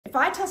If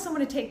I tell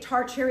someone to take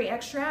tart cherry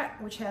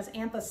extract, which has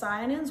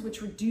anthocyanins,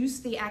 which reduce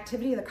the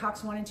activity of the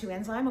COX-1 and 2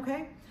 enzyme,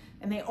 okay?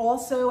 And they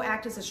also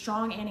act as a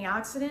strong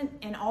antioxidant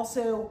and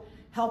also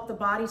help the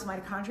body's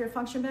mitochondria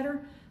function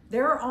better.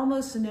 There are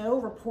almost no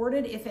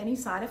reported, if any,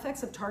 side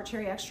effects of tart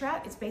cherry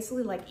extract. It's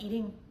basically like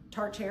eating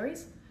tart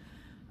cherries.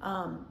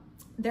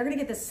 They're gonna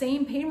get the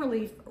same pain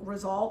relief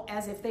result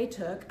as if they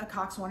took a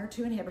COX-1 or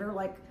 2 inhibitor,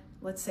 like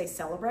let's say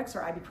Celebrex or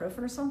ibuprofen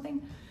or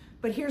something.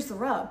 But here's the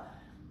rub.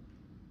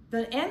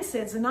 The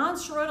NSAIDs, the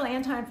non-steroidal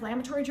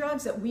anti-inflammatory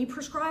drugs that we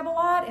prescribe a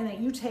lot and that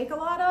you take a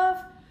lot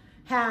of,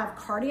 have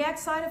cardiac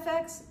side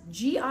effects,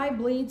 GI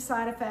bleed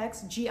side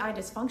effects, GI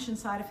dysfunction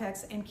side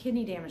effects, and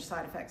kidney damage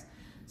side effects.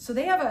 So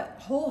they have a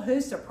whole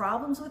host of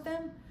problems with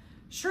them.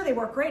 Sure, they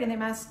work great and they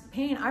mask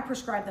pain. I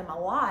prescribe them a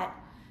lot,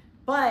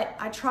 but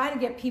I try to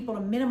get people to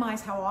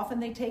minimize how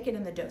often they take it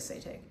and the dose they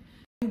take.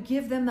 You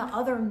give them the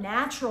other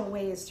natural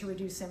ways to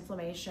reduce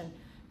inflammation,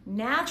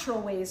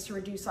 natural ways to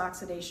reduce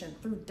oxidation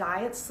through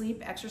diet,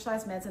 sleep,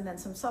 exercise, meds, and then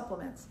some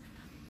supplements.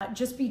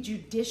 Just be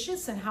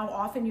judicious in how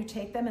often you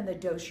take them and the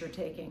dose you're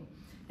taking.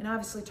 And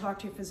obviously talk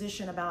to your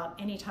physician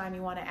about any time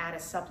you want to add a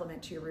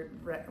supplement to your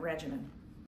regimen.